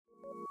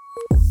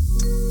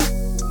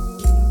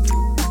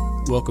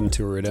Welcome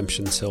to a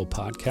Redemption's Hill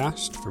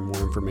podcast. For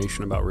more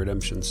information about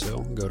Redemption's Hill,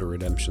 go to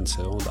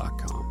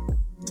redemptionshill.com.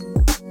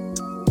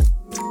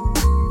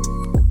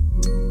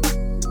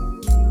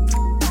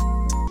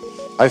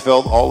 I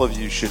felt all of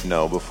you should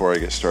know before I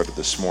get started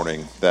this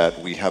morning that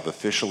we have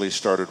officially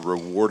started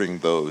rewarding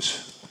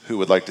those who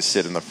would like to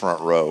sit in the front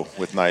row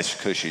with nice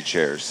cushy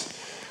chairs.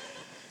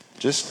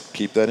 Just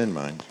keep that in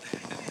mind.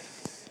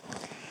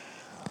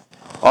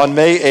 On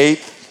May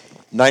 8th,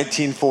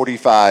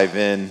 1945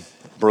 in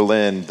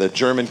Berlin, the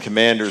German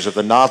commanders of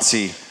the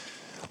Nazi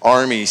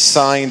army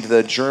signed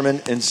the German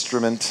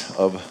Instrument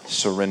of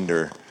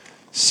Surrender,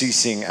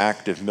 ceasing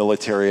active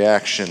military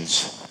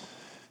actions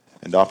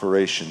and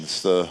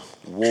operations. The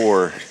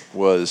war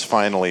was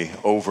finally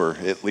over.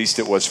 At least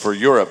it was for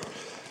Europe.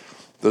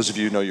 Those of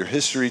you who know your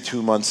history,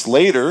 2 months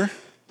later,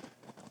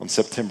 on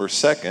September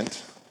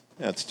 2nd,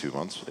 that's 2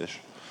 months-ish,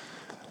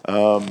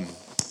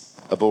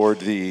 aboard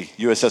the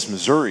USS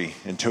Missouri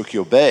in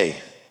Tokyo Bay,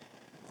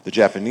 the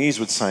Japanese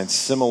would sign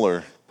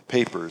similar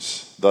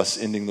papers, thus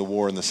ending the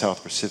war in the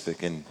South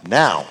Pacific. And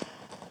now,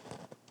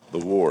 the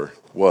war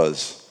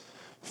was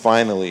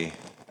finally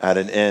at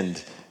an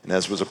end. And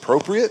as was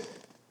appropriate,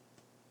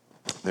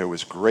 there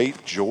was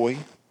great joy,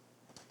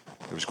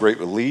 there was great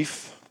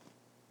relief,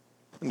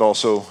 and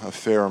also a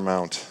fair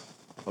amount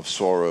of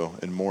sorrow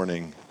and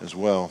mourning as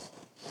well.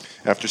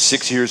 After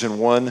 6 years and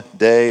 1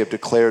 day of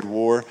declared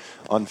war,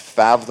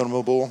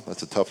 unfathomable,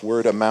 that's a tough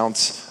word,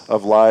 amounts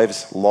of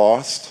lives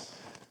lost,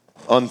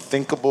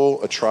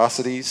 unthinkable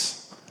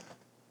atrocities,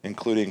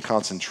 including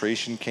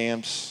concentration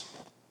camps,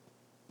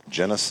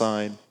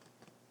 genocide,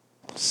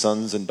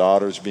 sons and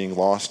daughters being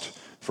lost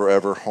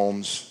forever,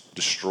 homes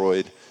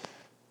destroyed,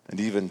 and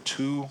even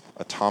 2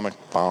 atomic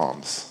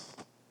bombs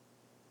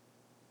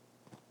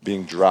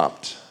being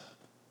dropped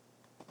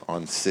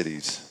on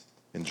cities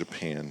in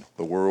Japan.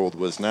 The world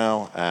was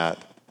now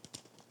at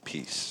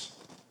peace.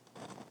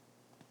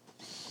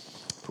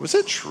 Was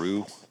that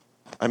true?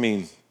 I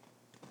mean,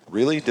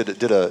 really?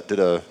 Did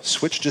a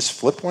switch just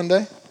flip one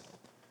day?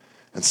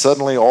 And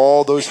suddenly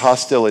all those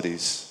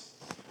hostilities,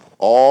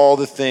 all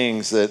the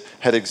things that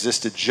had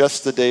existed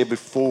just the day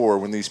before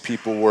when these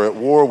people were at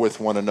war with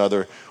one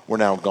another were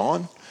now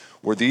gone?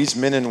 Were these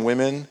men and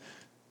women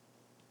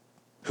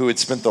who had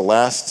spent the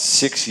last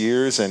 6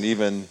 years and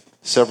even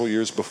several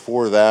years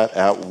before that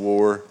at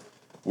war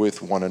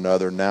with one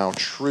another now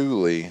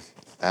truly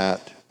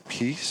at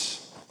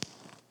peace?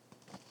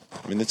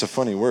 I mean, it's a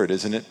funny word,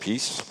 isn't it?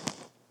 Peace.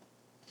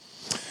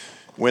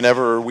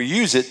 Whenever we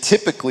use it,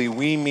 typically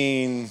we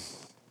mean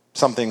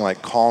something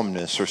like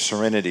calmness or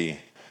serenity.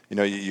 You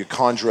know, you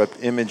conjure up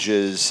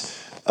images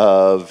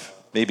of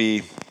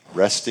maybe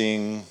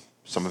resting.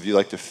 Some of you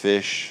like to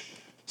fish,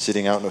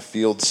 sitting out in a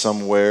field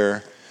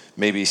somewhere,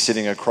 maybe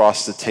sitting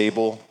across the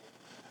table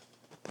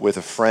with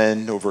a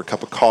friend over a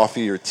cup of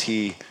coffee or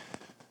tea.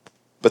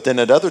 But then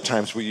at other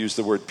times we use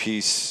the word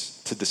peace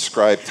to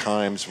describe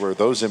times where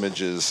those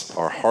images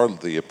are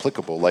hardly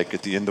applicable, like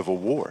at the end of a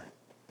war.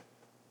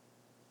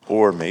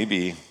 Or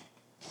maybe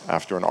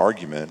after an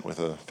argument with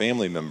a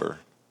family member,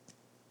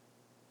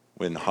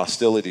 when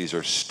hostilities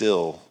are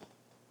still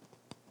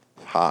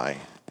high,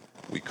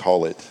 we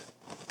call it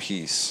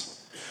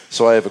peace.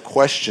 So I have a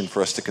question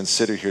for us to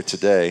consider here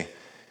today.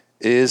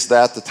 Is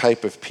that the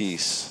type of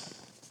peace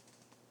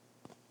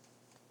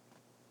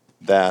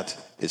that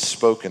is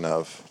spoken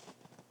of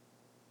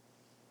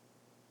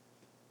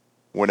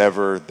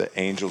whenever the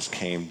angels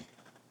came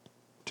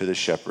to the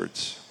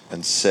shepherds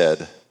and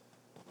said,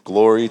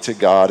 "Glory to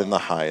God in the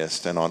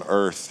highest, and on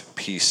earth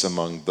peace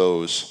among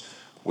those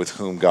with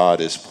whom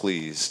God is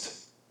pleased"?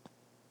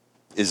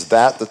 Is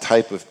that the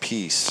type of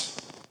peace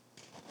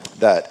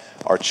that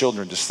our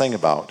children just sang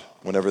about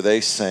whenever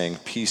they sang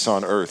peace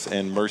on earth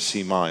and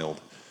mercy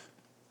mild,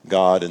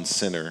 God and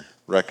sinner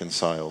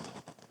reconciled?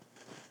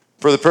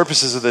 For the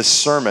purposes of this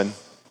sermon,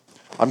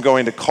 I'm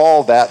going to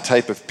call that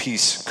type of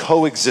peace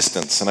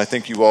coexistence, and I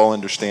think you all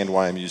understand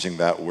why I'm using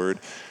that word.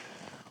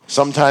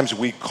 Sometimes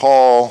we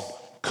call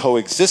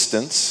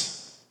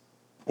coexistence,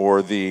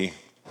 or the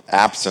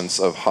absence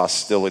of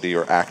hostility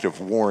or active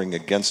warring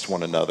against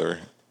one another,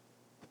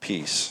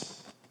 peace.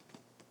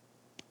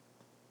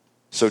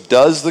 So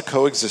does the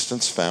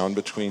coexistence found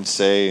between,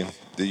 say,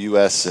 the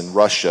U.S. and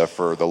Russia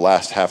for the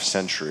last half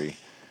century,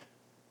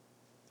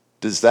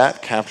 does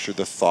that capture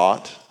the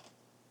thought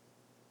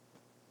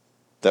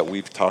that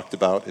we've talked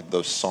about in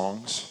those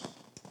songs?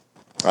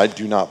 I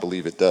do not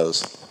believe it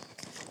does.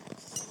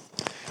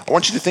 I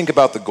want you to think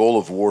about the goal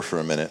of war for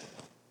a minute.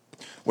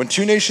 When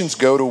two nations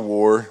go to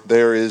war,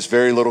 there is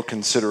very little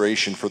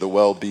consideration for the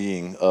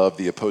well-being of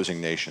the opposing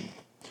nation.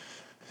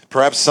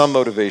 Perhaps some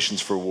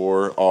motivations for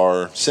war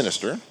are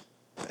sinister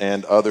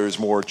and others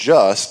more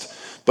just,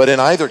 but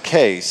in either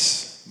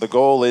case, the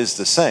goal is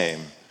the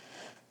same.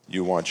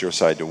 You want your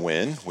side to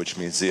win, which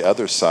means the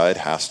other side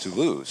has to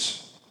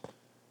lose.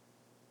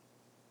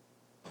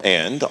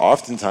 And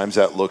oftentimes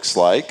that looks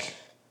like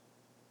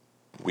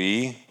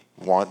we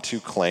want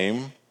to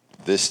claim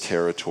this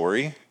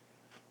territory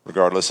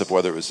regardless of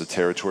whether it was the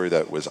territory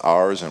that was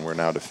ours and we're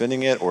now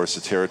defending it, or it's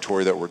the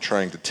territory that we're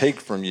trying to take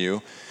from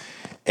you.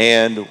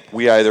 And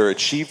we either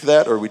achieved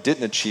that or we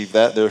didn't achieve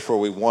that, therefore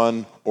we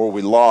won or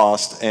we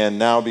lost. And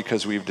now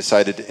because we've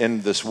decided to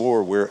end this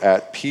war, we're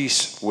at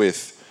peace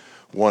with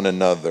one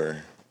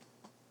another.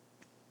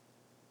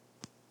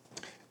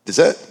 Does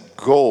that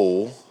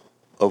goal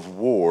of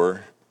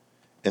war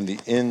and the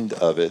end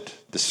of it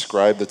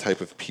describe the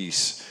type of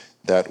peace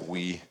that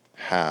we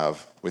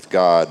have with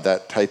God,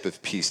 that type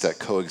of peace, that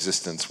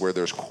coexistence where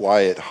there's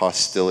quiet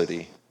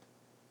hostility?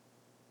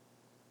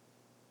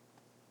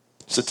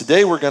 So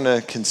today we're going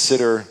to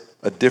consider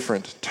a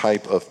different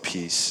type of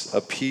peace,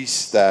 a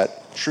peace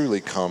that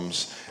truly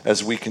comes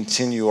as we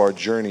continue our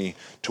journey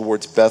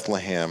towards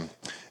Bethlehem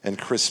and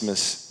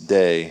Christmas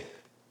Day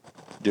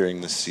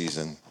during this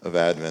season of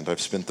Advent.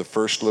 I've spent the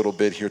first little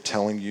bit here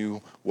telling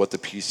you what the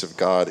peace of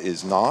God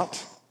is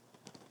not.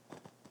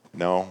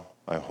 Now,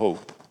 I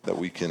hope that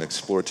we can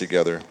explore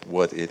together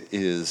what it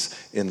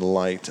is in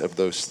light of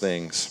those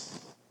things.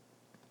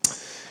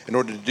 In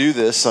order to do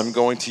this, I'm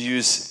going to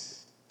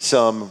use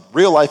some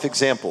real-life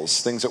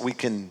examples, things that we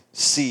can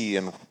see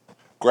and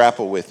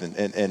grapple with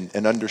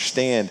and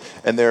understand.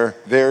 And they're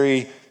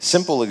very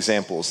simple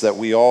examples that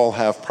we all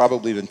have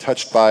probably been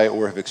touched by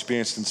or have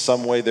experienced in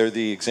some way. They're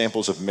the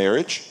examples of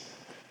marriage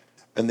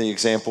and the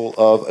example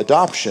of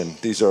adoption.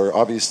 These are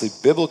obviously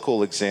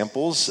biblical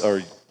examples.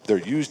 They're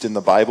used in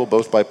the Bible,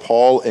 both by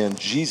Paul and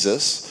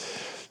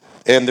Jesus.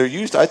 And they're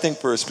used, I think,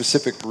 for a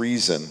specific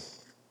reason.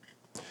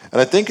 And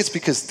I think it's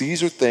because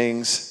these are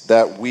things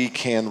that we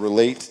can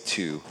relate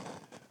to.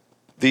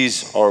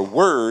 These are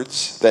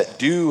words that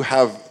do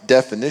have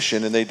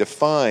definition, and they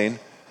define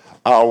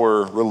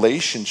our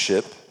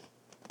relationship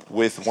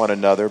with one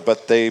another,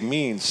 but they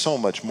mean so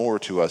much more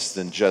to us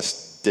than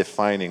just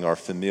defining our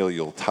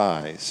familial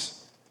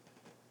ties.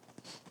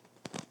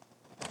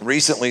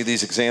 Recently,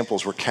 these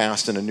examples were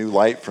cast in a new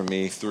light for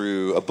me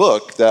through a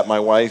book that my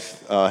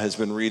wife has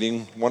been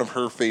reading. One of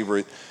her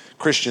favorite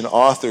Christian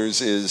authors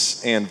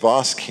is Ann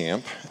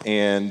Voskamp,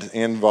 and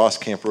Ann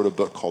Voskamp wrote a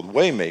book called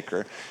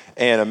Waymaker.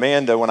 And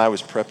Amanda, when I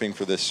was prepping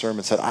for this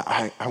sermon, said,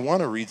 I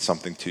want to read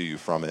something to you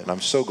from it, and I'm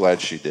so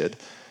glad she did.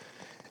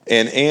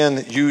 And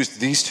Ann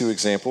used these two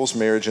examples,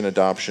 marriage and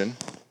adoption,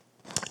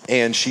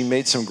 and she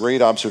made some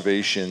great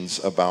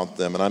observations about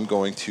them, and I'm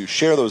going to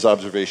share those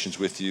observations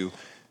with you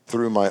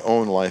through my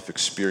own life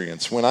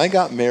experience. When I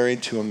got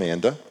married to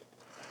Amanda,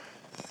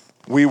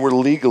 we were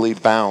legally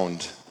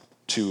bound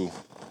to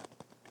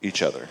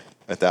each other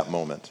at that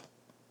moment.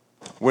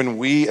 When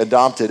we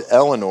adopted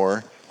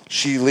Eleanor,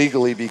 she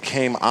legally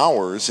became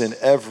ours in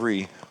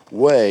every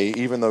way,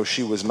 even though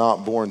she was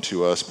not born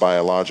to us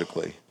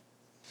biologically.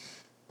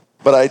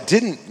 But I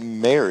didn't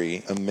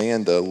marry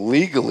Amanda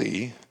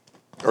legally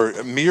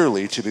or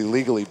merely to be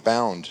legally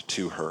bound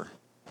to her.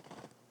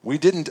 We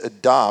didn't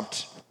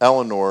adopt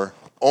Eleanor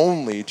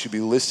only to be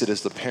listed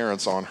as the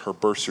parents on her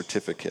birth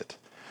certificate.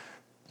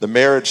 The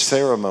marriage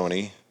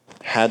ceremony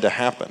had to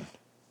happen.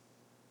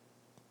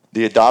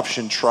 The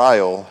adoption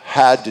trial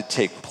had to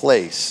take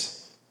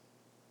place.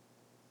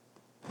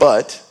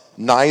 But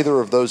neither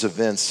of those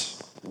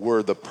events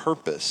were the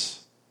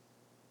purpose.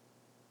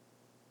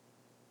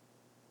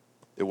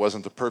 It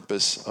wasn't the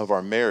purpose of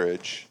our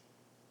marriage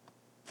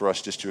for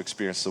us just to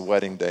experience the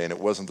wedding day, and it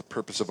wasn't the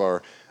purpose of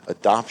our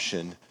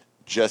adoption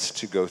just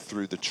to go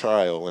through the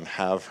trial and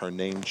have her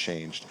name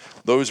changed.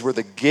 Those were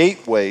the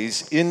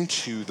gateways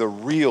into the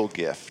real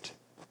gift.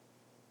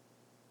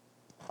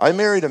 I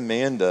married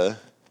Amanda,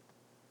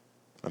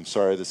 I'm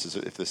sorry if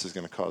this is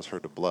going to cause her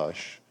to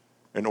blush,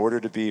 in order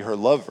to be her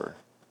lover,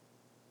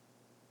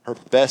 her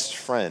best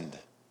friend.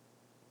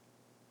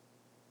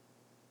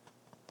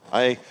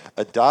 We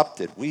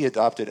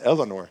adopted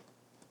Eleanor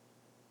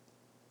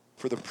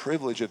for the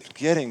privilege of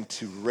getting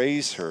to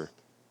raise her,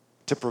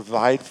 to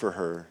provide for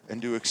her,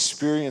 and to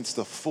experience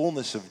the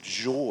fullness of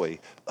joy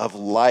of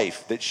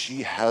life that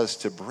she has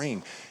to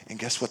bring. And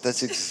guess what?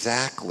 That's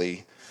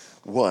exactly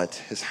what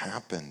has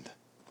happened.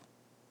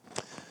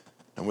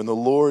 And when the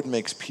Lord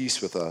makes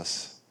peace with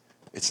us,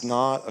 it's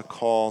not a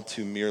call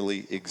to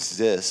merely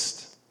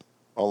exist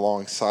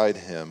alongside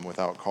him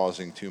without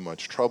causing too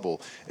much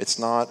trouble. It's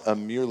not a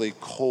merely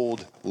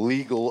cold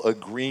legal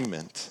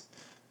agreement.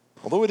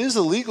 Although it is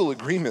a legal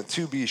agreement,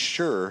 to be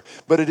sure,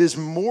 but it is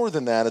more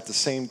than that at the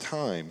same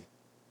time.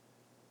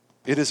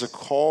 It is a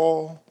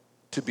call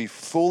to be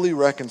fully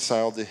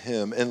reconciled to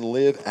him and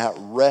live at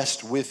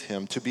rest with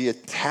him, to be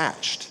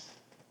attached.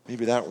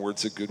 Maybe that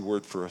word's a good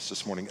word for us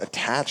this morning.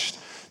 Attached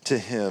to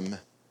him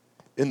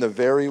in the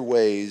very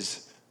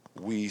ways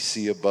we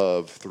see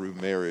above through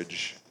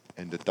marriage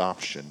and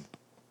adoption.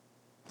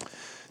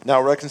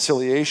 Now,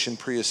 reconciliation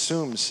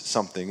preassumes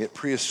something. It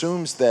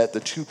preassumes that the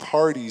two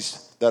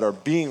parties that are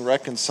being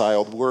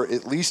reconciled were,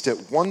 at least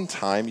at one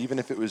time, even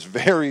if it was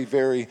very,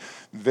 very,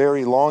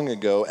 very long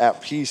ago,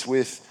 at peace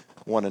with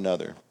one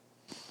another.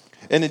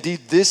 And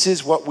indeed, this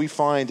is what we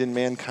find in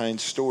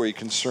mankind's story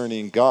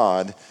concerning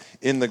God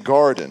in the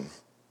garden.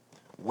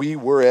 We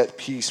were at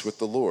peace with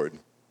the Lord.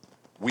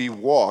 We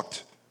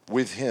walked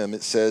with him,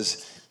 it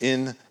says,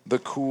 in the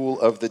cool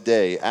of the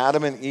day.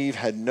 Adam and Eve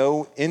had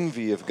no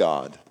envy of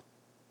God.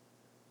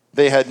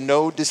 They had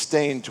no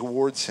disdain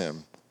towards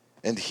him,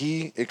 and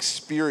he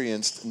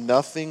experienced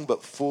nothing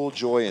but full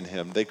joy in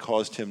him. They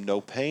caused him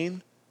no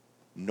pain,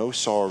 no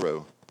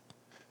sorrow.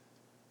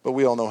 But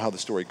we all know how the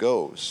story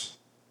goes.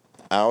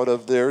 Out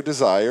of their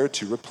desire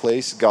to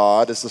replace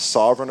God as the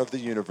sovereign of the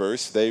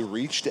universe, they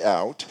reached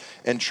out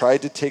and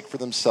tried to take for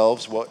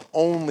themselves what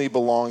only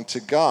belonged to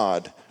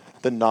God,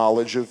 the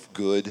knowledge of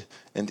good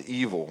and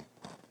evil.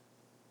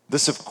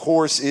 This, of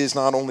course, is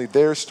not only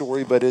their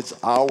story, but it's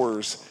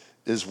ours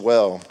as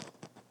well.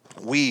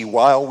 We,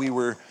 while we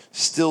were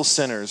still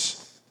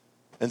sinners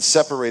and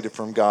separated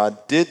from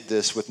God, did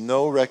this with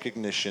no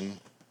recognition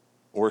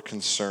or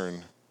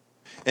concern.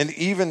 And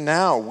even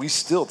now, we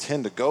still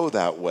tend to go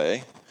that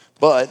way.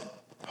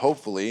 But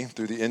hopefully,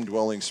 through the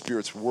indwelling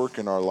Spirit's work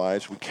in our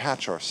lives, we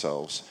catch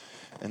ourselves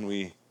and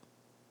we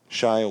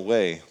shy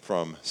away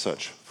from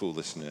such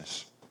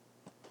foolishness.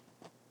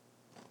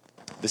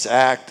 This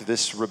act,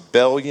 this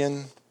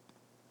rebellion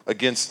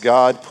against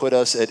God put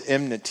us at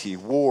enmity,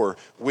 war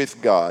with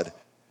God.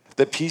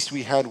 The peace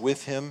we had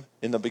with him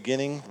in the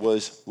beginning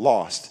was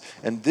lost.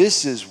 And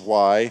this is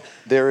why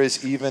there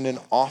is even an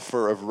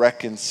offer of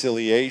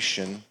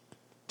reconciliation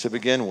to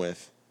begin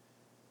with.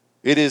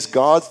 It is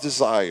God's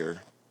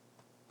desire,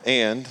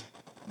 and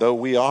though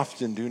we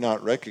often do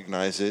not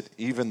recognize it,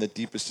 even the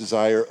deepest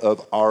desire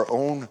of our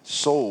own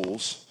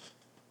souls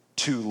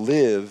to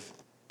live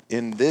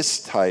in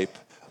this type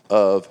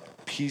of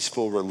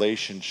peaceful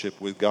relationship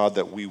with God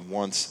that we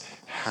once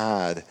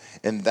had.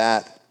 And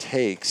that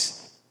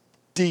takes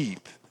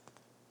deep,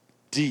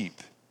 deep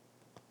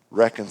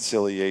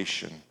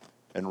reconciliation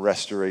and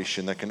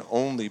restoration that can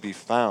only be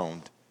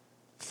found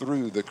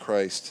through the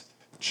Christ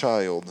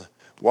child.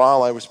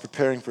 While I was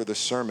preparing for the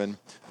sermon,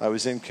 I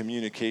was in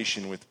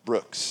communication with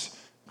Brooks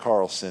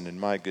Carlson, and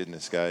my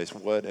goodness, guys,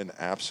 what an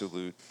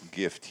absolute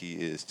gift he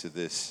is to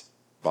this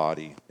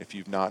body. If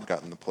you've not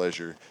gotten the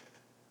pleasure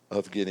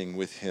of getting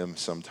with him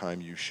sometime,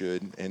 you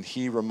should. And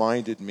he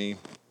reminded me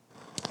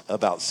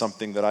about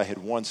something that I had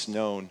once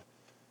known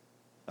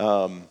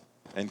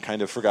and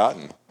kind of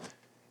forgotten.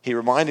 He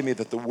reminded me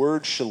that the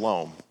word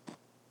shalom,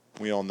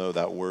 we all know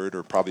that word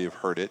or probably have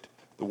heard it.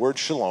 The word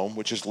shalom,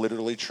 which is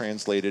literally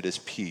translated as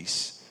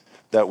peace,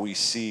 that we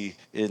see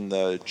in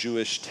the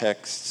Jewish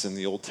texts in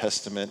the Old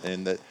Testament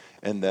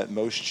and that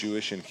most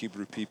Jewish and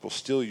Hebrew people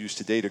still use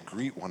today to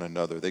greet one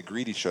another. They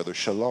greet each other,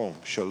 shalom,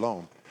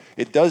 shalom.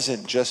 It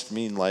doesn't just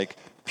mean like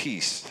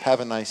peace,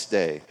 have a nice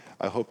day.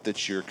 I hope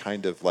that you're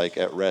kind of like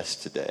at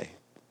rest today.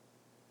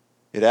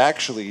 It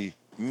actually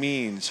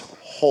means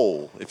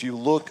whole. If you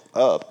look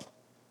up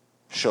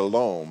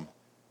shalom,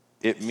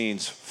 it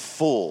means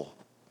full,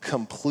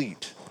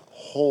 complete,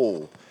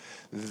 whole.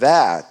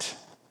 That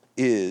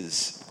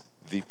is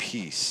the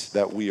peace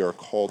that we are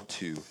called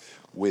to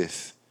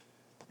with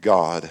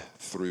God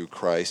through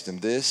Christ.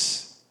 And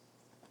this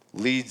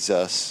leads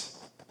us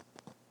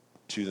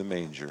to the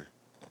manger.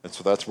 And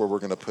so that's where we're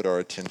going to put our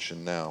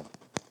attention now.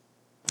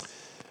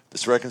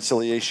 This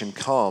reconciliation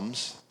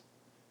comes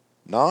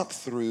not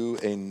through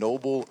a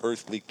noble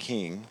earthly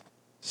king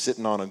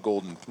sitting on a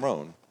golden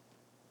throne,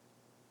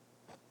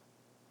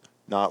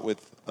 not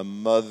with a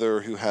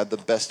mother who had the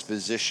best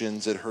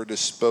physicians at her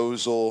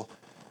disposal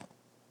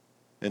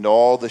and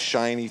all the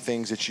shiny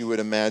things that you would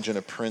imagine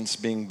a prince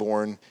being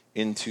born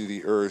into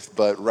the earth,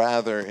 but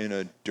rather in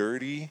a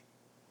dirty,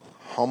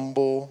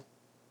 humble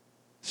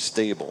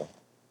stable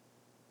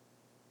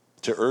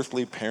to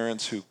earthly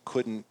parents who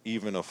couldn't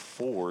even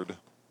afford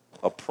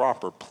a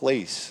proper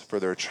place for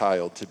their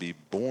child to be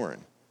born.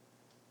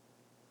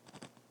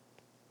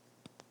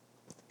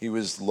 He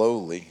was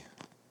lowly.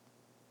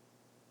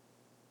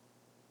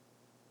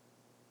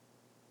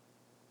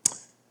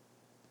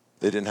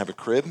 They didn't have a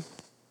crib,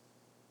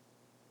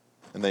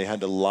 and they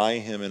had to lie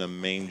him in a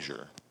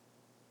manger,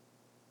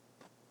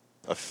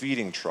 a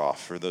feeding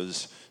trough. For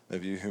those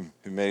of you who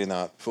may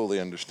not fully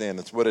understand,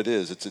 that's what it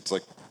is. It's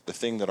like the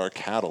thing that our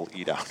cattle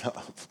eat out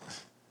of.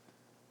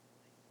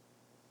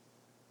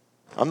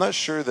 I'm not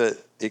sure that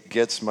it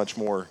gets much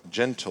more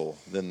gentle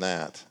than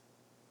that.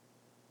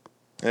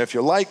 And if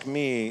you're like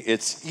me,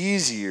 it's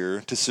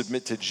easier to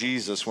submit to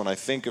Jesus when I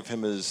think of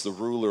him as the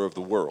ruler of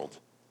the world.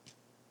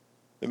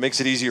 It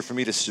makes it easier for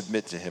me to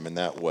submit to him in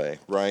that way,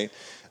 right?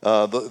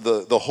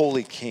 The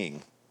holy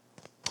king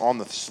on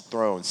the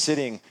throne,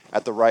 sitting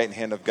at the right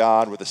hand of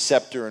God with a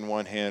scepter in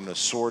one hand and a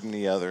sword in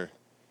the other.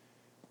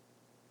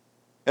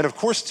 And of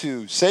course,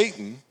 to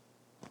Satan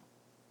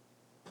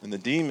and the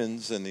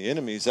demons and the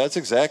enemies, that's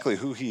exactly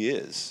who he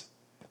is.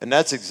 And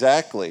that's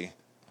exactly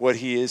what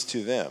he is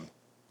to them.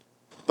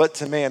 But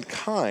to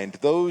mankind,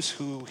 those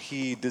who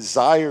he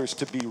desires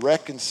to be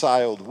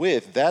reconciled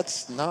with,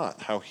 that's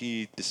not how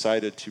he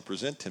decided to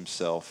present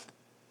himself.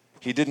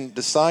 He didn't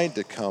decide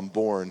to come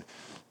born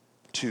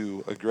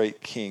to a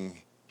great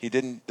king. He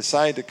didn't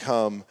decide to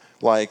come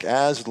like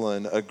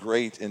Aslan, a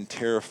great and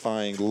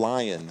terrifying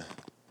lion.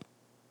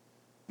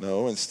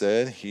 No,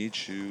 instead, he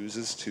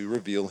chooses to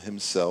reveal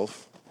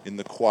himself in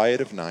the quiet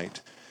of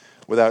night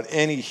without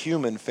any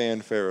human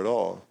fanfare at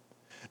all.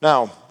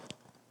 Now,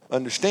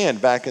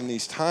 understand, back in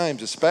these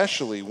times,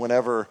 especially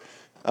whenever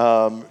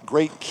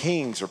great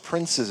kings or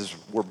princes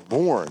were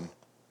born,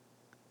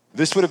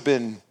 this would have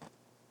been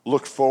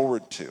looked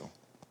forward to.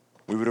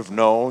 We would have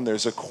known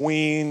there's a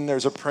queen,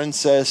 there's a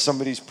princess,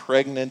 somebody's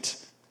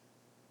pregnant.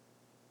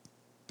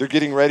 They're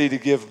getting ready to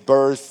give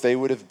birth. They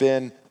would have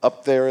been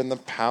up there in the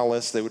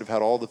palace. They would have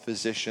had all the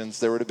physicians.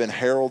 There would have been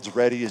heralds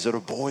ready. Is it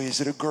a boy?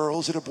 Is it a girl?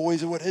 Is it a boy?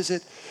 What is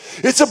it?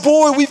 It's a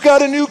boy. We've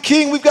got a new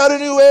king. We've got a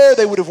new heir.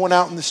 They would have went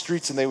out in the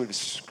streets and they would have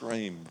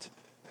screamed.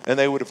 And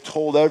they would have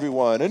told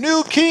everyone, a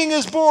new king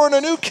is born,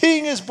 a new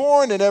king is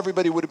born. And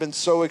everybody would have been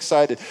so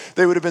excited.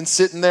 They would have been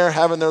sitting there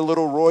having their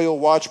little royal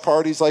watch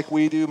parties like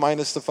we do,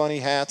 minus the funny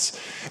hats.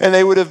 And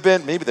they would have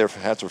been, maybe their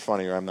hats were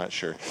funnier, I'm not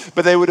sure.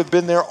 But they would have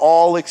been there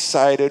all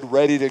excited,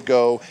 ready to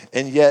go.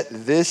 And yet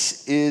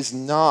this is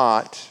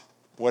not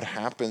what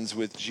happens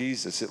with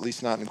Jesus, at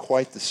least not in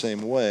quite the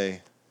same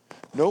way.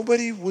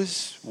 Nobody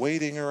was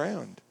waiting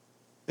around.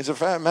 As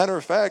a matter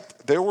of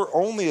fact, there were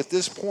only at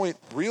this point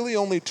really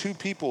only two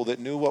people that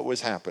knew what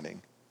was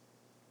happening.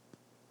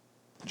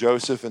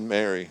 Joseph and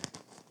Mary.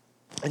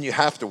 And you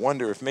have to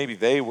wonder if maybe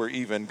they were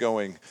even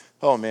going,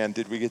 oh man,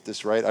 did we get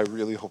this right? I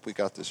really hope we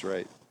got this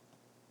right.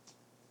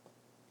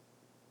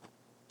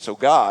 So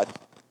God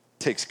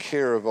takes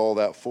care of all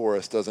that for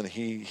us, doesn't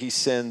he? He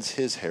sends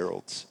his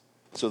heralds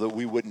so that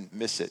we wouldn't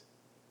miss it.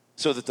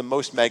 So that the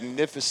most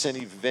magnificent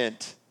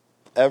event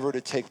ever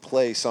to take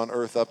place on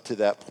earth up to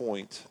that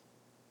point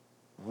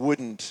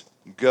wouldn't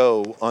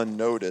go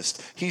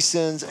unnoticed. He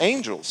sends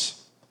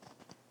angels.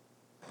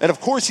 And of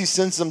course he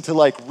sends them to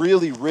like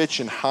really rich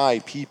and high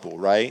people,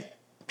 right?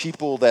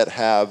 People that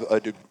have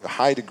a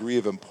high degree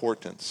of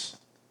importance.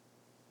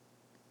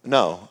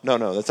 No.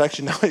 That's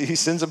actually not. He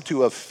sends them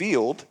to a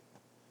field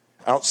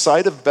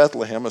outside of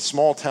Bethlehem, a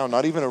small town,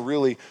 not even a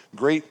really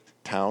great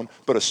town,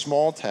 but a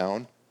small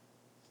town.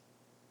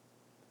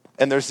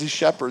 And there's these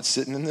shepherds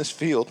sitting in this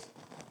field.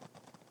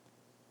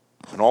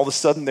 And all of a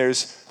sudden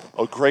there's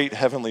a great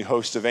heavenly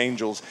host of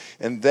angels,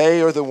 and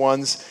they are the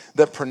ones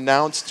that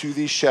pronounce to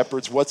these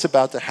shepherds what's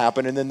about to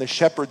happen. And then the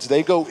shepherds,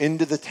 they go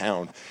into the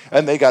town,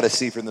 and they got to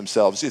see for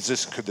themselves,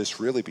 could this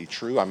really be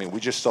true? I mean, we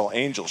just saw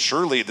angels.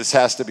 Surely this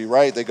has to be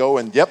right. They go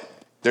and, yep,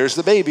 there's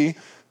the baby,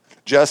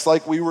 just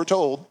like we were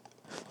told.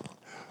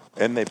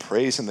 And they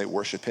praise and they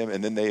worship him,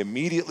 and then they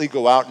immediately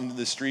go out into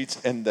the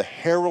streets, and the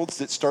heralds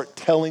that start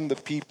telling the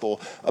people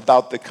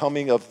about the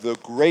coming of the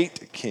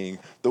great king,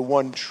 the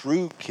one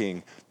true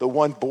king, the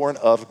one born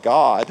of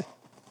God,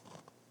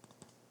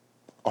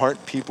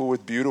 aren't people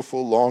with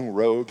beautiful long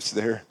robes.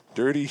 They're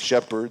dirty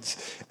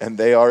shepherds, and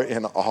they are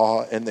in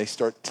awe, and they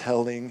start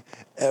telling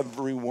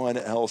everyone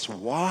else,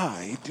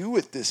 why do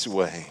it this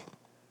way?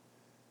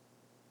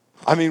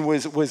 I mean,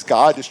 was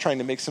God just trying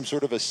to make some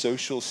sort of a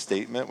social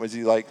statement? Was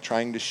he like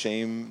trying to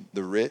shame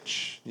the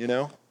rich, you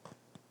know?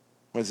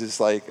 Was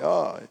this like,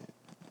 oh,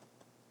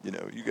 you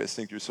know, you guys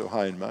think you're so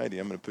high and mighty,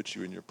 I'm going to put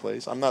you in your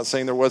place? I'm not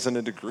saying there wasn't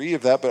a degree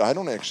of that, but I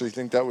don't actually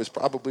think that was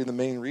probably the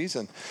main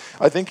reason.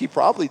 I think he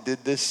probably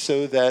did this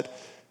so that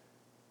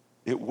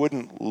it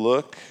wouldn't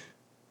look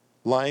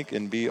like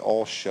and be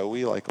all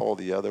showy like all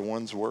the other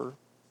ones were.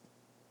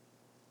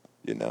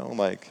 You know,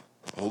 like,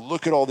 oh,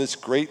 look at all this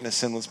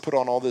greatness and let's put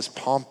on all this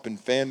pomp and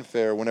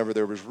fanfare whenever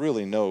there was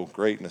really no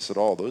greatness at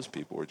all. Those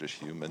people were just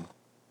human.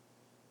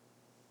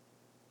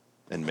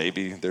 And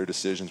maybe their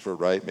decisions were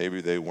right,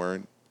 maybe they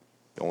weren't.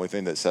 The only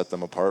thing that set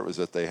them apart was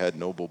that they had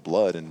noble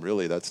blood, and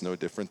really that's no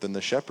different than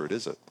the shepherd,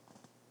 is it?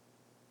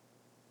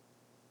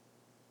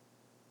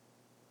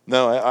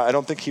 No, I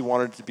don't think he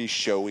wanted it to be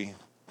showy.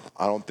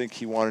 I don't think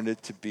he wanted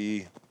it to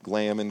be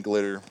glam and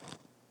glitter.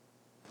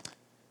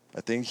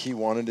 I think he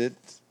wanted it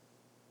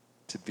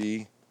to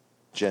be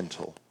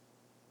gentle.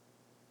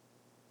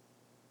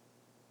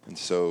 And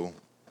so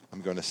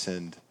I'm going to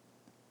send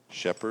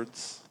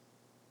shepherds.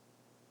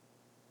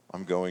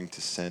 I'm going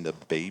to send a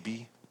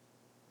baby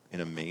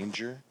in a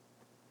manger.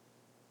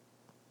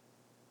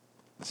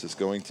 This is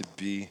going to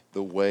be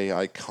the way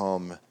I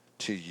come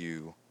to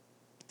you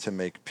to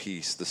make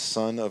peace. The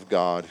Son of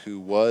God, who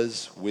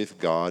was with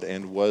God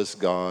and was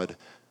God,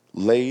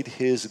 laid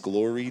his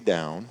glory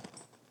down.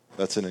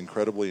 That's an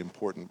incredibly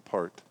important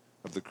part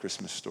of the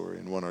Christmas story,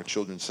 and one our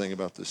children sang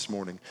about this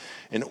morning,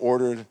 in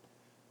order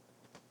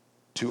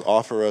to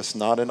offer us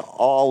not an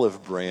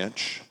olive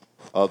branch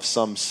of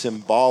some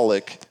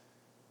symbolic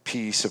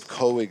piece of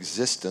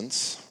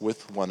coexistence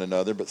with one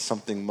another, but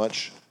something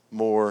much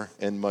more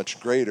and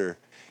much greater.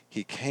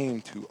 He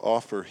came to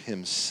offer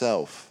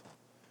himself.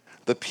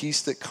 The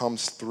peace that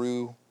comes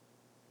through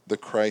the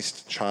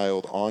Christ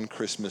child on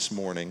Christmas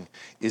morning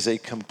is a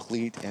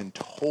complete and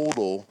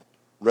total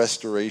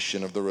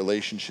restoration of the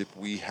relationship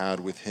we had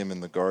with him in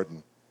the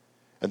garden.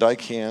 And I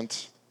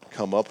can't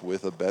come up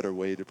with a better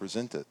way to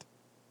present it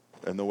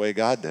than the way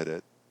God did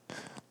it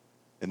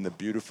in the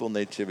beautiful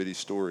nativity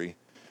story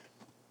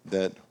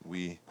that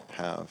we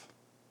have.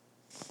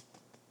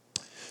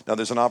 Now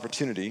there's an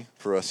opportunity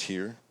for us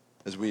here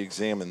as we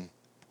examine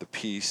the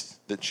peace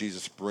that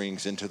Jesus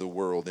brings into the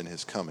world in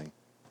his coming.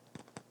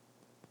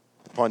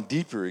 Upon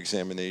deeper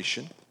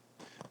examination,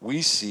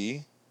 we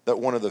see that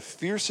one of the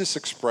fiercest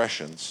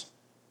expressions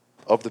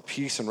of the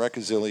peace and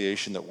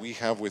reconciliation that we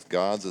have with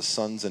God as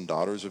sons and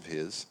daughters of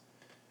His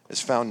is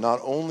found not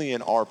only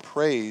in our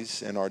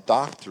praise and our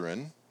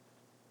doctrine,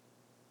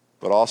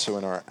 but also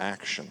in our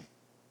action.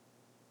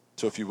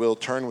 So if you will,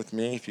 turn with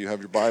me, if you have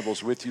your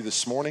Bibles with you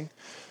this morning,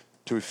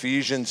 to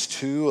Ephesians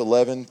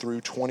 2:11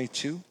 through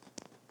 22.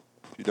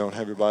 If you don't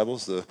have your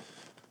Bibles, the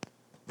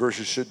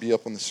verses should be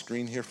up on the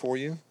screen here for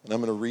you. And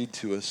I'm going to read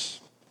to us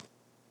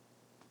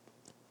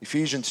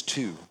Ephesians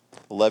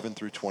 2:11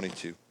 through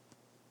 22.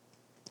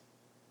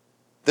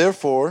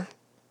 Therefore,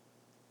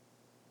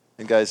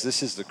 and guys,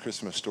 this is the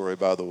Christmas story,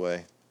 by the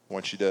way. I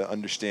want you to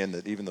understand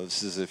that even though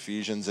this is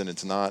Ephesians and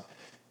it's not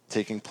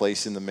taking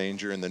place in the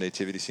manger and the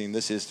nativity scene,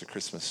 this is the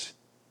Christmas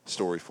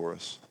story for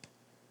us.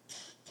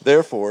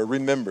 Therefore,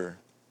 remember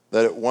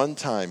that at one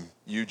time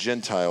you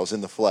Gentiles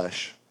in the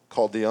flesh,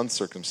 called the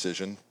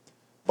uncircumcision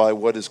by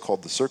what is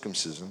called the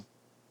circumcision,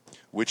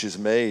 which is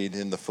made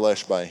in the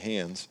flesh by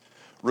hands,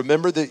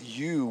 remember that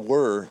you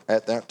were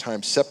at that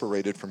time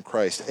separated from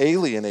Christ,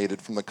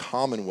 alienated from the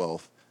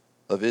commonwealth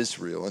of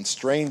Israel, and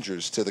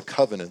strangers to the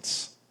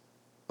covenants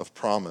of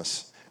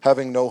promise,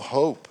 having no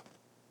hope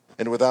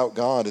and without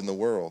God in the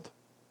world.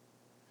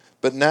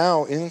 But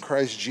now in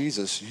Christ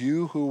Jesus,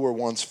 you who were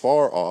once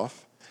far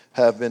off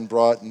have been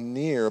brought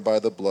near by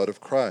the blood of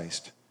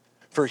Christ.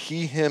 For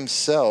He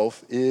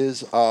Himself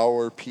is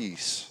our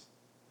peace.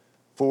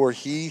 For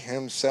He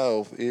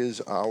Himself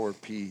is our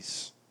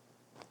peace,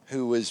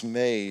 who has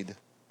made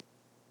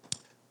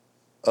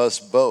us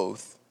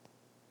both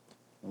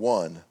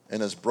one,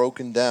 and has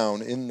broken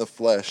down in the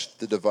flesh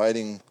the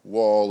dividing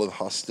wall of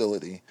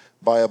hostility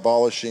by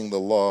abolishing the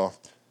law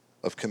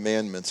of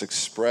commandments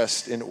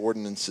expressed in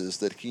ordinances,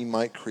 that He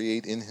might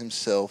create in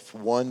Himself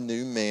one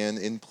new man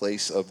in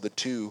place of the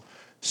two,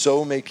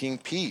 so making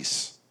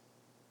peace,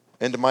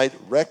 and might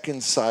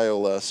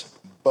reconcile us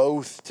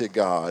both to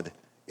God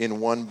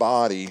in one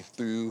body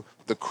through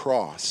the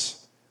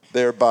cross,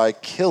 thereby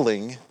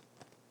killing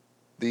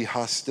the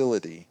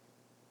hostility.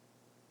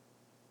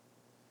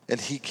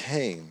 And He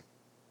came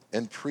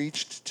and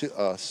preached to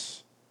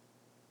us,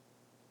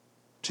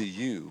 to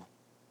you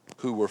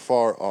who were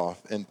far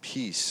off, and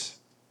peace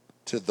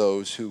to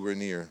those who were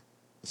near.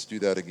 Let's do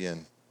that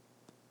again.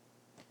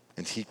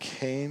 And He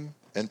came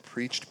and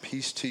preached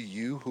peace to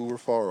you who were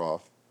far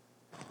off,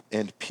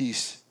 and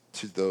peace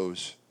to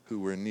those who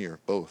were near,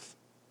 both.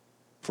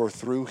 For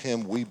through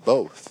Him we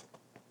both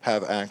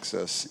have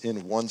access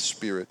in one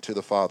Spirit to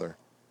the Father.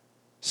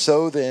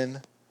 So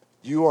then,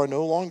 you are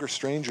no longer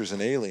strangers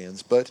and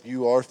aliens, but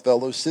you are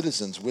fellow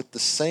citizens with the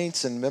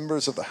saints and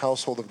members of the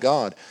household of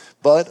God.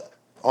 But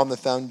on the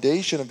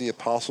foundation of the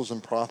apostles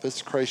and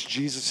prophets, Christ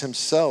Jesus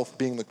Himself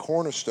being the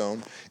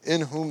cornerstone, in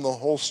whom the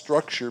whole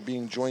structure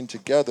being joined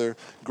together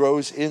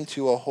grows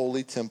into a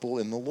holy temple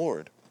in the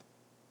Lord.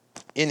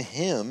 In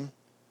Him,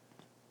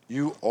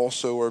 you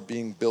also are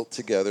being built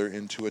together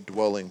into a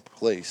dwelling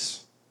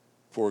place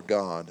for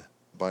God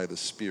by the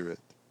Spirit.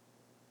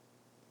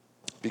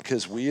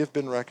 Because we have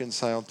been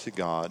reconciled to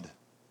God,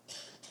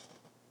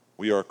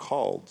 we are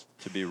called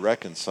to be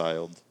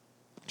reconciled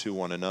to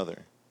one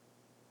another.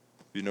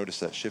 You notice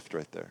that shift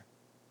right there.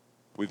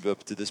 We've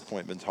up to this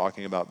point been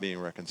talking about being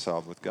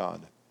reconciled with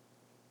God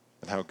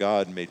and how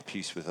God made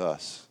peace with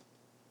us.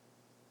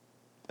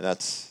 And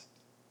that's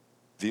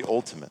the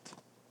ultimate.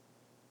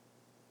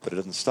 But it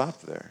doesn't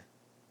stop there.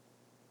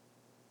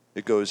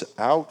 It goes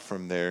out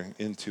from there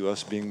into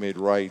us being made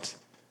right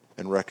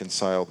and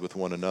reconciled with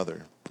one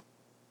another.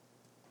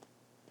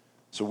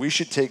 So we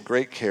should take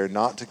great care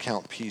not to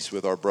count peace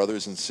with our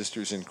brothers and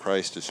sisters in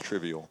Christ as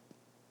trivial.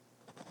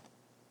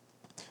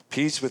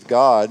 Peace with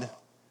God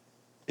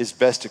is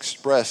best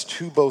expressed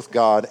to both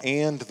God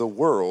and the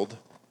world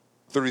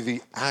through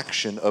the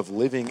action of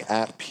living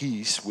at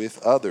peace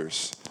with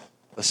others,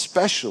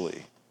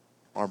 especially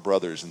our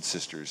brothers and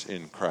sisters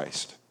in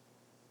Christ.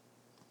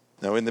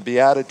 Now, in the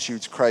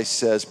Beatitudes, Christ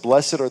says,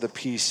 "Blessed are the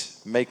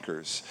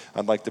peacemakers."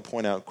 I'd like to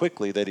point out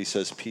quickly that He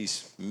says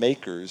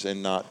peacemakers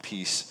and not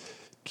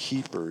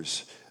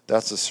peacekeepers.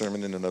 That's a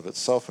sermon in and of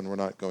itself, and we're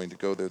not going to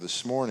go there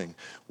this morning.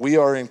 We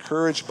are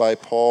encouraged by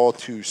Paul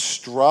to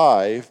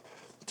strive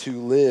to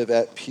live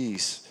at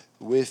peace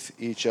with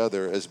each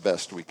other as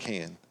best we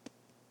can.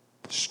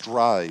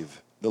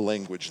 Strive, the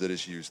language that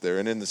is used there.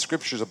 And in the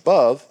scriptures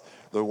above,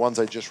 the ones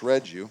I just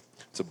read you,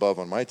 it's above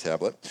on my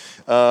tablet,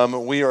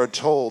 we are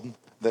told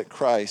that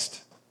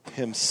Christ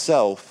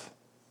Himself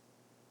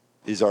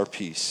is our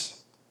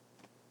peace.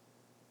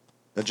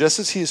 Now, just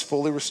as He has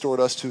fully restored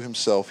us to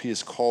Himself, He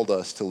has called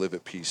us to live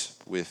at peace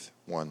with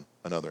one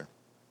another.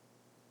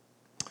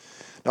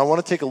 Now, I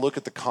want to take a look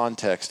at the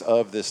context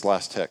of this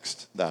last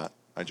text that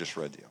I just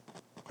read you.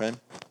 Okay?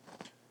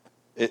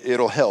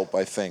 It'll help,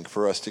 I think,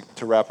 for us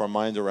to wrap our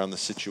mind around the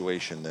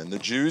situation then. The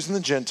Jews and the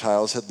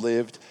Gentiles had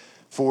lived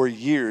for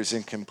years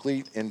in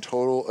complete and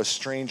total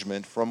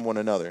estrangement from one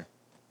another.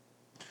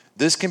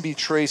 This can be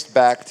traced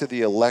back to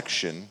the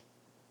election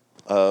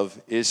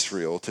of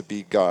Israel to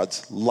be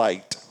God's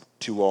light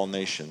to all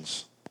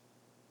nations.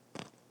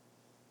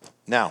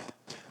 Now,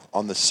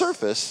 on the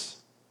surface,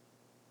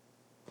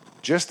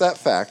 just that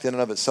fact in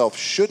and of itself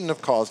shouldn't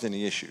have caused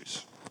any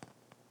issues.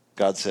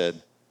 God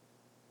said,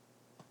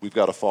 we've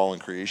got a fall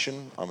in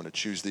creation. I'm going to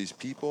choose these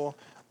people.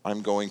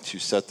 I'm going to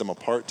set them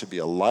apart to be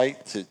a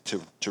light,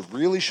 to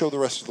really show the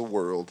rest of the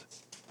world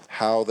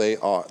how they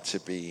ought to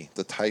be,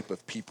 the type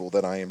of people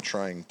that I am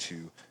trying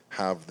to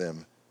have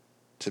them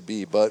to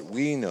be. But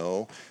we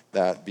know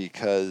that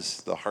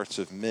because the hearts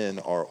of men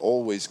are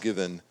always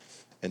given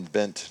and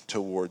bent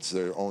towards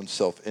their own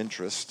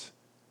self-interest,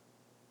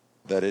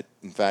 that it,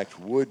 in fact,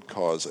 would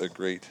cause a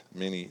great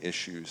many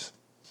issues.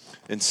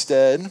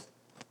 Instead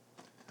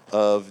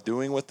of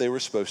doing what they were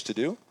supposed to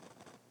do,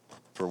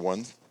 for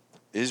one,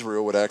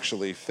 Israel would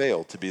actually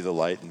fail to be the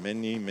light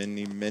many,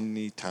 many,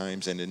 many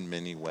times and in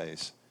many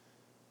ways.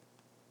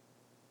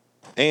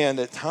 And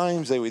at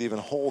times they would even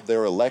hold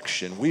their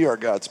election, we are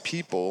God's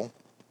people,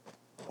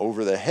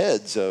 over the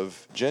heads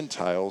of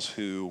Gentiles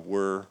who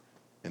were,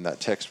 in that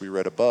text we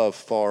read above,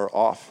 far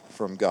off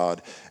from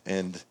God.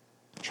 And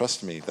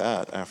trust me,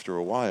 that after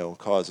a while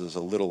causes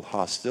a little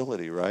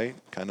hostility, right?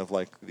 Kind of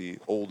like the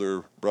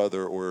older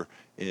brother, or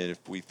if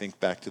we think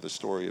back to the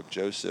story of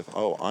Joseph,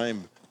 oh,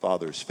 I'm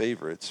father's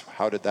favorites.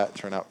 How did that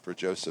turn out for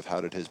Joseph?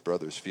 How did his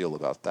brothers feel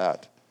about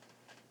that?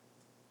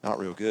 Not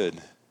real good.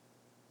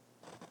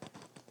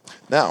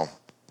 Now,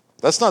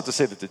 that's not to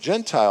say that the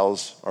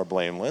Gentiles are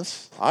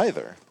blameless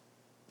either.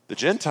 The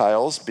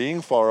Gentiles,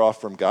 being far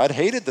off from God,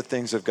 hated the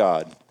things of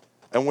God.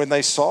 And when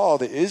they saw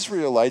the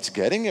Israelites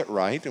getting it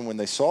right, and when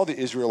they saw the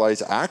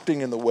Israelites acting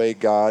in the way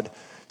God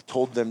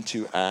told them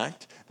to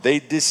act, they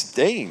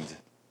disdained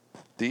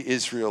the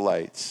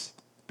Israelites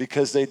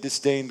because they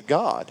disdained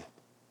God.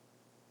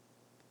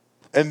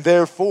 And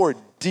therefore,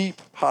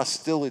 deep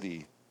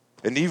hostility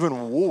and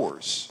even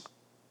wars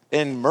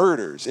and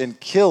murders and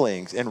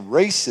killings and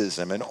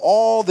racism and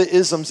all the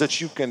isms that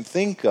you can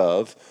think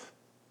of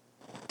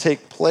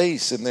take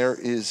place, and there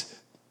is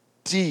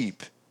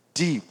deep,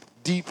 deep,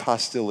 deep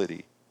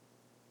hostility.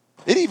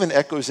 It even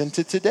echoes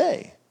into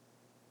today.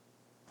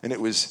 And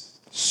it was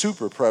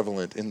super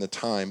prevalent in the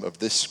time of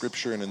this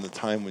scripture and in the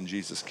time when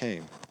Jesus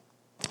came.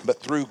 But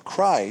through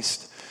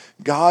Christ,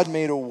 God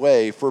made a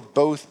way for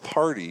both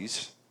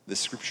parties, the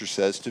scripture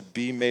says, to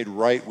be made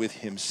right with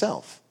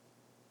himself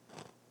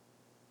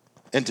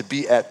and to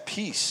be at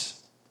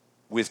peace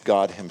with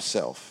God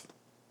himself.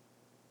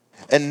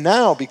 And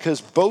now, because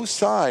both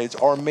sides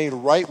are made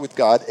right with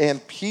God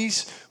and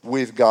peace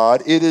with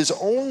God, it is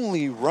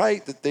only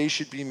right that they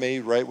should be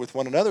made right with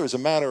one another. As a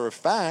matter of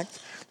fact,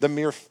 the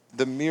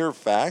mere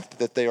fact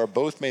that they are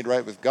both made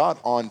right with God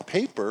on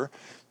paper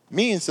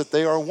means that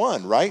they are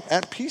one, right?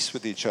 At peace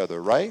with each other,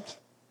 right?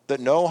 That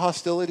no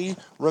hostility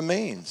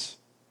remains.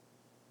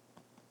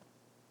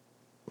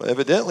 Well,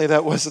 evidently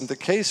that wasn't the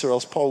case, or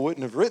else Paul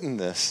wouldn't have written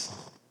this.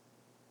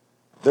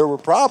 There were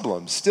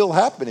problems still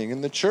happening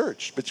in the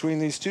church between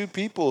these two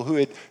people who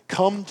had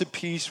come to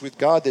peace with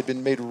God. They'd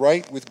been made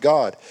right with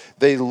God.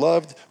 They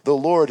loved the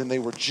Lord and they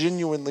were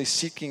genuinely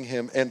seeking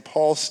him. And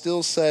Paul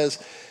still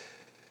says,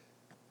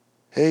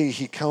 hey,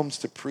 he comes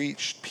to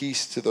preach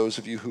peace to those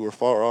of you who are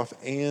far off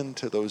and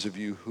to those of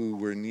you who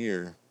were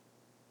near,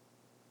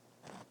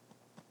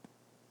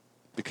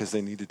 because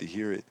they needed to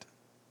hear it.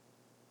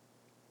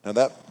 Now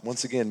that,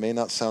 once again, may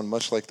not sound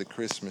much like the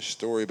Christmas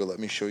story, but let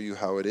me show you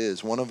how it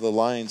is. One of the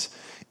lines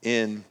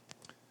in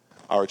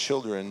our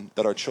children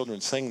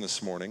sang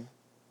this morning,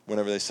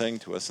 whenever they sang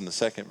to us in the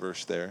second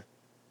verse there,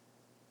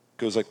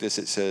 goes like this.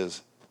 It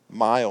says,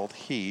 mild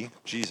he,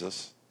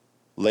 Jesus,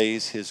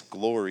 lays his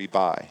glory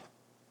by.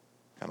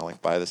 Kind of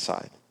like by the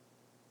side.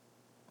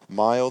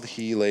 Mild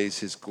he lays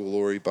his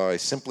glory by.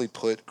 Simply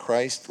put,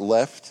 Christ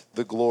left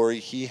the glory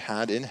he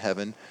had in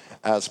heaven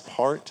as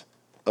part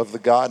of the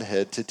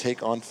Godhead to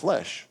take on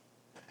flesh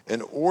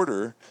in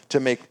order to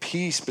make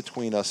peace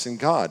between us and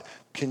God.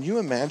 Can you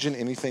imagine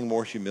anything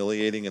more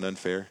humiliating and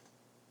unfair?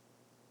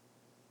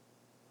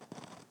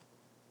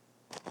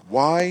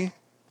 Why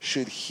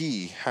should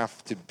he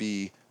have to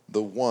be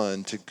the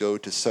one to go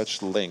to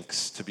such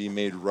lengths to be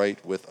made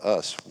right with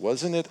us?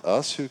 Wasn't it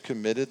us who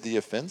committed the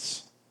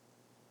offense?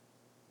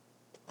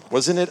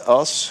 Wasn't it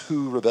us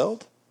who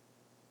rebelled?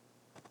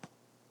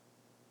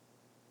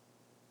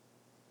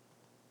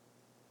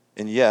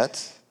 And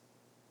yet,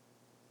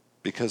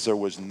 because there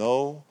was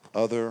no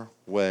other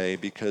way,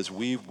 because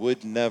we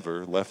would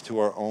never, left to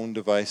our own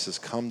devices,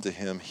 come to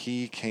him,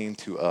 he came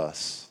to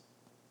us.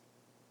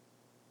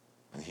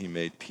 And he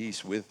made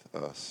peace with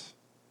us.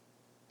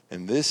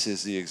 And this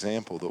is the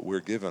example that we're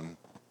given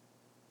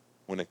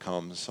when it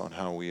comes on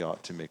how we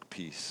ought to make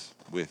peace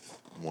with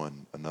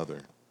one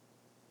another.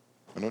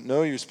 I don't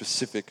know your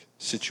specific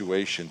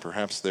situation.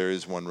 Perhaps there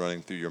is one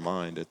running through your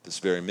mind at this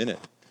very minute.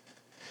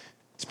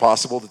 It's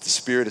possible that the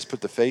Spirit has put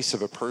the face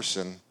of a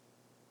person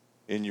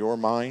in your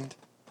mind,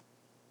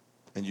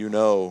 and you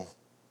know,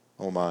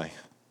 oh my,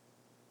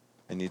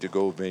 I need to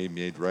go be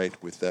made right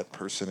with that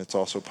person. It's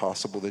also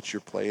possible that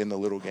you're playing the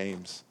little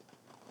games.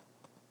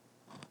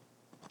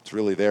 It's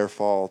really their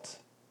fault.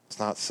 It's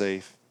not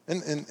safe.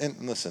 And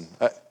listen,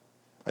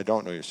 I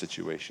don't know your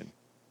situation.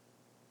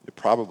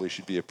 probably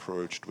should be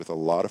approached with a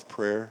lot of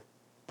prayer,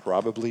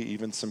 probably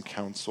even some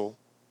counsel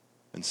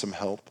and some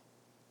help.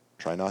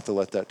 Try not to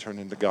let that turn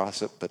into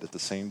gossip, but at the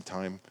same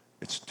time,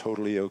 it's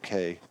totally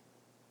okay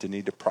to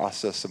need to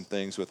process some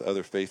things with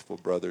other faithful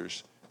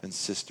brothers and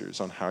sisters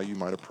on how you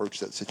might approach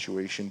that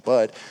situation.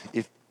 But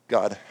if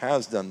God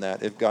has done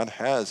that, if God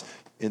has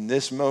in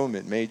this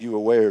moment made you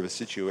aware of a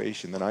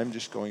situation, then I'm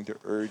just going to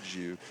urge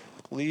you,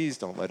 please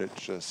don't let it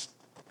just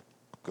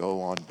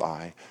go on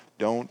by.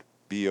 Don't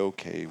be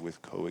okay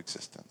with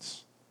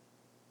coexistence.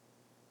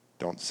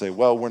 Don't say,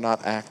 well, we're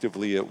not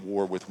actively at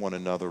war with one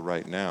another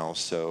right now,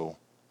 so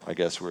I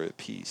guess we're at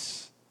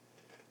peace.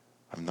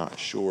 I'm not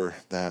sure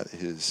that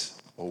is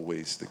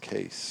always the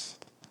case.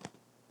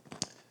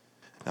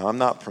 Now, I'm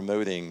not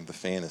promoting the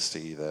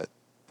fantasy that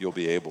you'll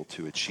be able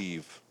to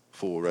achieve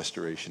full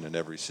restoration in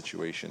every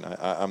situation.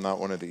 I'm not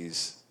one of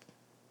these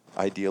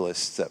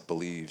idealists that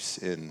believes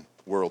in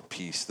world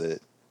peace,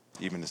 that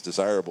even as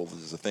desirable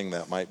as a thing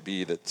that might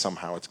be, that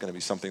somehow it's going to be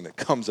something that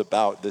comes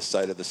about this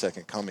side of the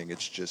second coming.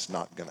 It's just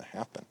not going to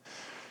happen.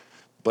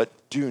 But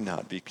do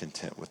not be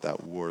content with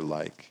that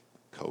warlike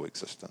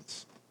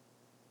coexistence.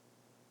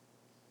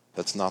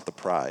 That's not the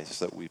prize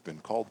that we've been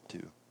called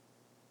to.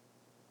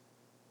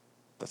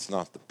 That's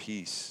not the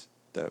peace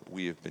that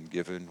we have been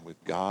given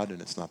with God,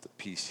 and it's not the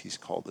peace he's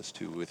called us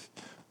to with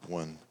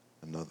one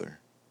another.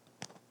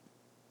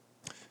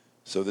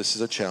 So this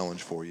is a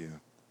challenge for you.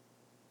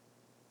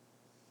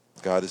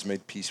 God has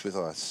made peace with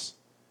us,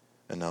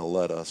 and now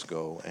let us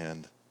go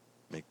and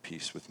make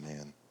peace with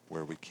man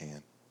where we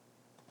can.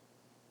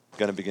 I'm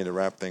going to begin to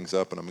wrap things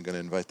up, and I'm going to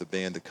invite the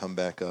band to come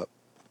back up,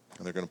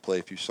 and they're going to play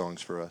a few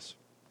songs for us.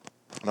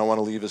 And I want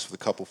to leave us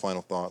with a couple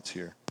final thoughts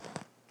here.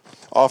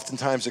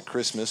 Oftentimes at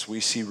Christmas,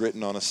 we see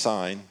written on a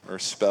sign or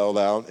spelled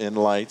out in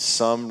lights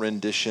some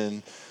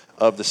rendition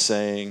of the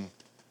saying,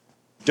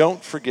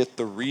 "Don't forget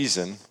the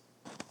reason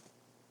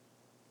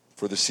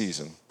for the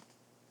season."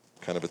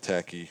 Kind of a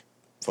tacky,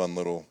 fun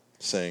little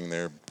saying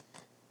there.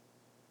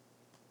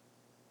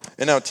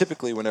 And now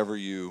typically whenever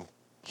you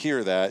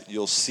hear that,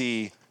 you'll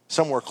see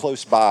somewhere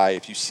close by,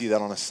 if you see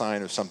that on a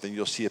sign or something,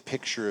 you'll see a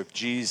picture of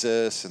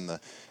Jesus and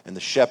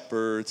the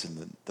shepherds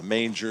and the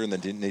manger and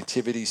the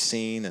nativity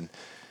scene, and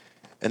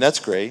that's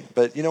great.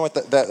 But you know what?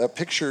 That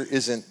picture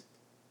isn't,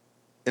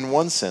 in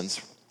one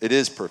sense, it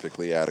is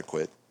perfectly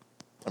adequate.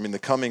 I mean, the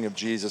coming of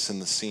Jesus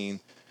and the scene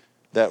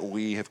that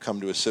we have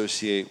come to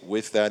associate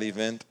with that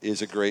event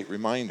is a great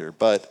reminder.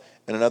 But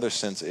in another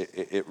sense,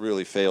 it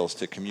really fails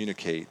to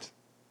communicate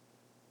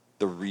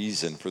the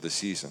reason for the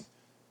season.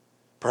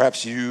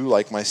 Perhaps you,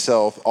 like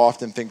myself,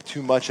 often think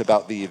too much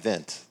about the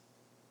event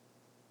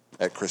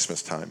at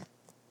Christmas time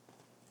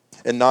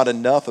and not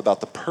enough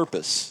about the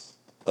purpose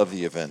of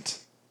the event.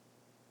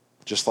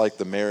 Just like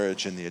the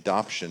marriage and the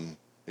adoption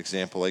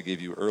example I gave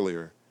you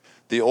earlier.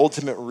 The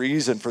ultimate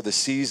reason for the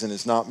season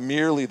is not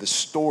merely the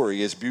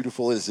story, as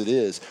beautiful as it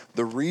is.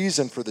 The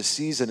reason for the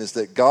season is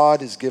that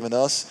God has given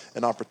us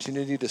an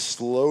opportunity to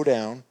slow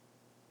down,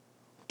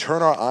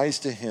 turn our eyes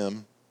to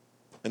him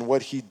and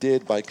what he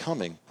did by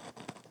coming.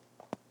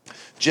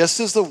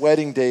 Just as the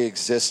wedding day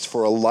exists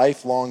for a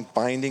lifelong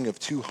binding of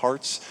two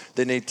hearts,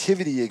 the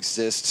nativity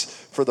exists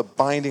for the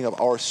binding of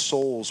our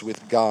souls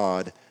with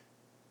God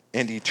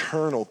and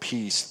eternal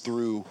peace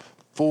through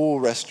full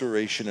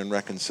restoration and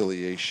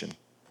reconciliation.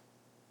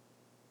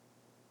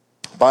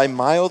 By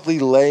mildly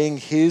laying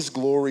his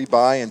glory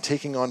by and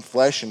taking on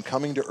flesh and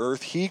coming to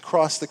earth, he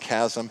crossed the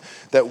chasm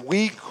that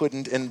we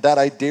couldn't, and that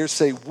I dare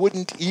say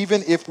wouldn't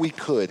even if we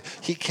could.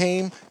 He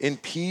came in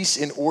peace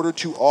in order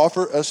to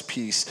offer us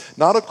peace,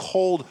 not a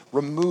cold,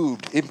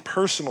 removed,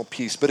 impersonal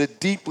peace, but a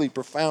deeply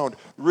profound,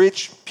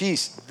 rich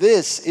peace.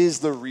 This is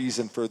the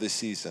reason for the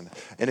season.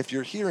 And if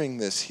you're hearing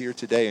this here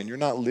today and you're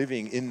not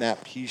living in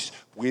that peace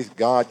with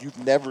God,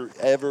 you've never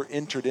ever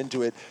entered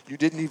into it, you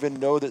didn't even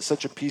know that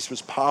such a peace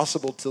was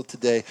possible till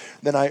today,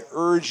 then I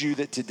urge you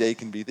that today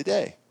can be the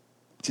day.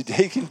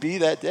 Today can be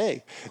that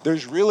day.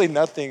 There's really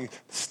nothing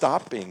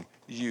stopping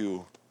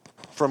you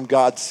from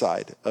God's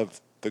side of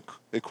the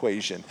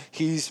equation.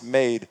 He's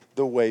made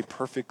the way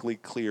perfectly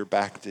clear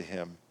back to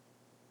him.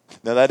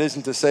 Now that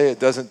isn't to say it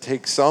doesn't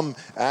take some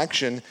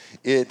action.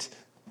 It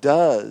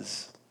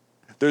does.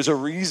 There's a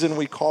reason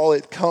we call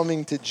it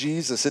coming to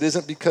Jesus. It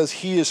isn't because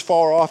he is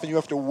far off and you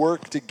have to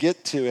work to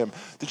get to him,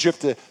 that you have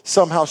to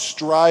somehow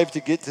strive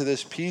to get to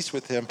this peace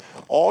with him.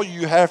 All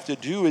you have to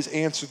do is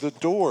answer the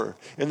door.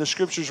 In the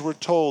scriptures we're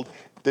told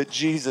that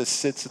Jesus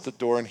sits at the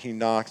door and he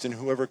knocks, and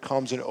whoever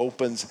comes and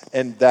opens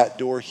and that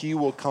door, he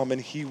will come and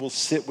he will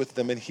sit with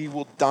them and he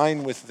will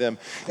dine with them.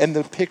 And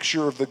the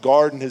picture of the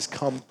garden has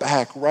come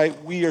back,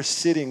 right? We are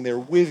sitting there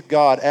with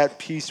God at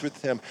peace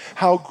with him.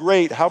 How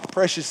great, how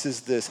precious is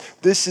this?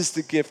 This is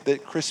the gift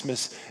that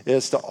Christmas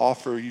is to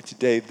offer you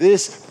today.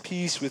 This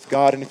peace with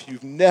God. And if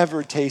you've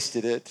never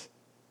tasted it,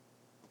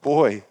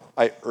 boy,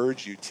 I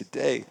urge you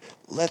today,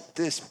 let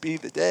this be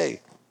the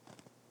day.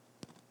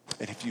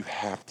 And if you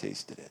have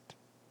tasted it,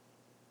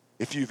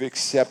 if you've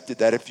accepted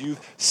that, if you've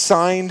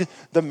signed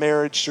the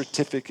marriage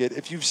certificate,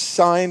 if you've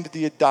signed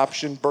the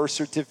adoption birth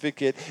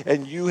certificate,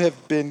 and you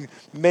have been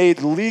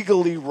made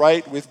legally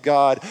right with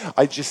God,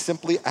 I just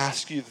simply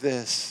ask you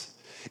this.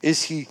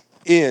 Is he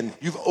in?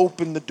 You've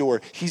opened the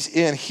door. He's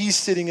in. He's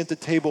sitting at the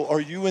table. Are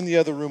you in the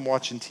other room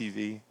watching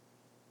TV?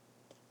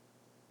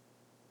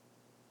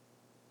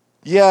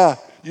 Yeah,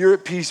 you're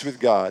at peace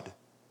with God.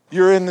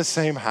 You're in the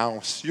same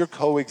house. You're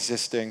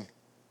coexisting.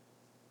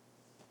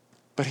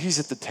 But he's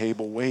at the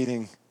table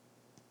waiting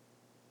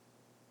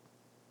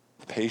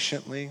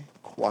patiently,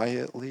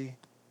 quietly,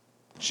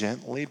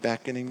 gently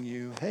beckoning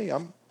you. Hey,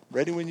 I'm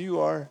ready when you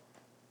are.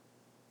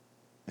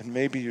 And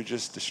maybe you're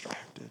just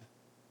distracted.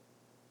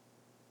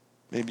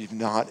 Maybe you've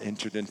not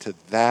entered into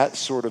that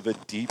sort of a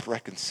deep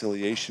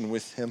reconciliation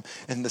with him.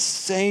 And the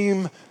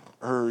same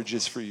urge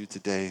is for you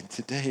today.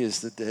 Today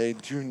is the day.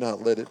 Do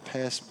not let it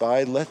pass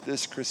by. Let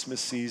this Christmas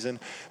season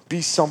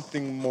be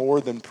something more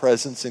than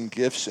presents and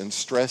gifts and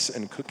stress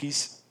and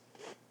cookies.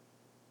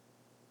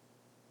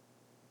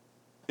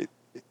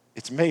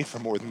 It's made for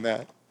more than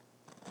that.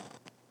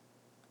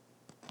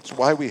 It's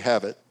why we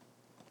have it.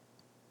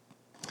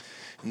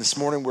 And this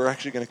morning we're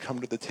actually going to come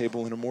to the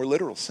table in a more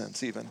literal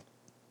sense even.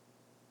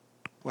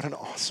 What an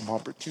awesome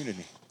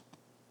opportunity.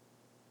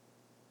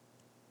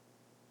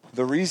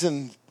 The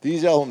reason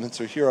these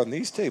elements are here on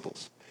these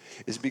tables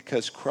is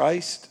because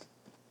Christ,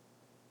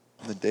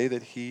 on the day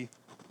that he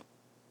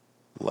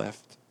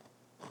left,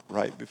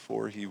 right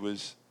before he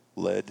was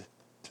led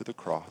to the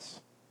cross,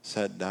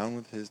 sat down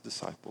with his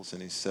disciples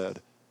and he said,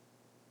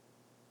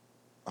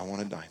 I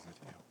want to dine with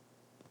you.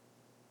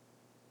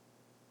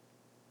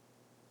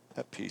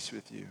 At peace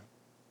with you.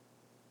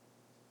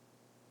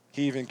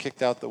 He even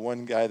kicked out the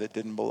one guy that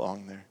didn't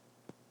belong there.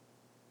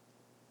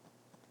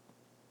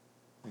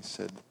 He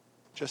said,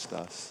 just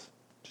us.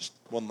 Just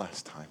one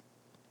last time.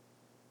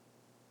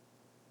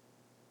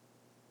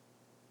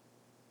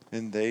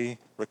 And they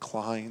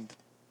reclined.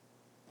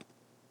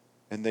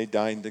 And they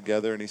dined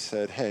together. And he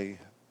said, hey,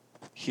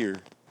 here.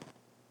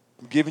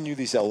 I'm giving you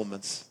these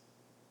elements.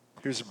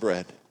 Here's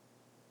bread.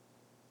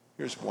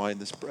 Here's wine.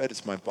 This bread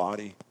is my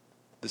body.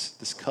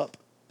 This cup,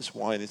 this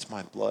wine, it's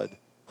my blood.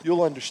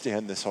 You'll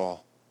understand this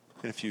all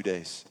in a few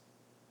days.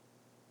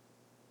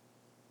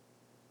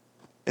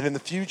 And in the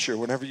future,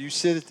 whenever you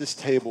sit at this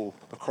table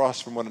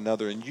across from one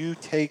another and you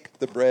take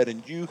the bread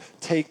and you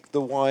take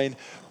the wine,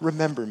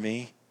 remember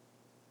me.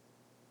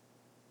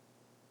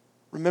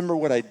 Remember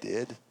what I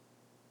did.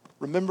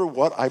 Remember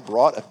what I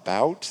brought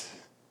about.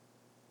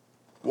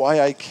 Why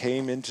I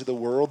came into the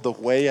world, the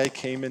way I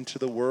came into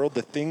the world,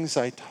 the things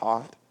I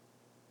taught,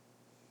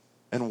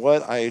 and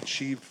what I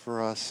achieved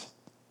for us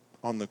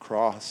on the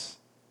cross.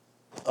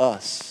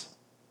 Us.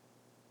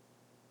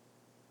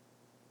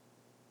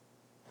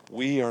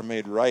 We are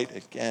made right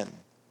again.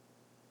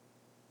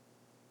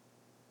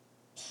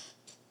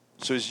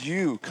 So as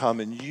you come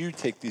and you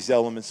take these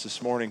elements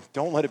this morning,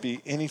 don't let it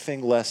be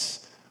anything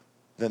less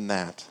than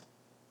that.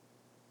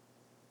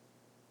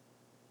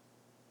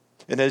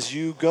 And as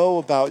you go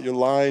about your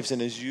lives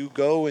and as you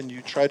go and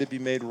you try to be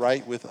made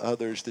right with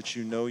others that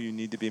you know you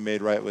need to be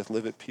made right with,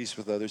 live at peace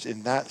with others,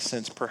 in that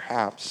sense,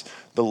 perhaps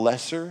the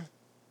lesser,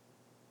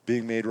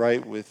 being made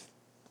right with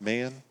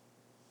man,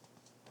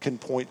 can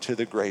point to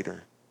the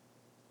greater,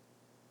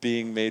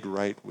 being made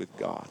right with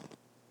God.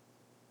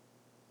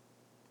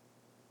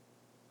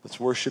 Let's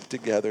worship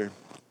together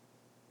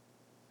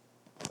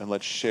and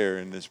let's share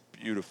in this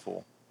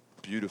beautiful,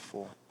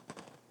 beautiful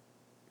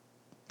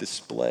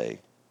display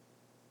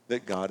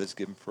that God has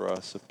given for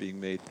us of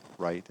being made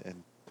right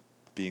and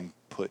being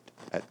put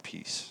at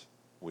peace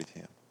with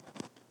him.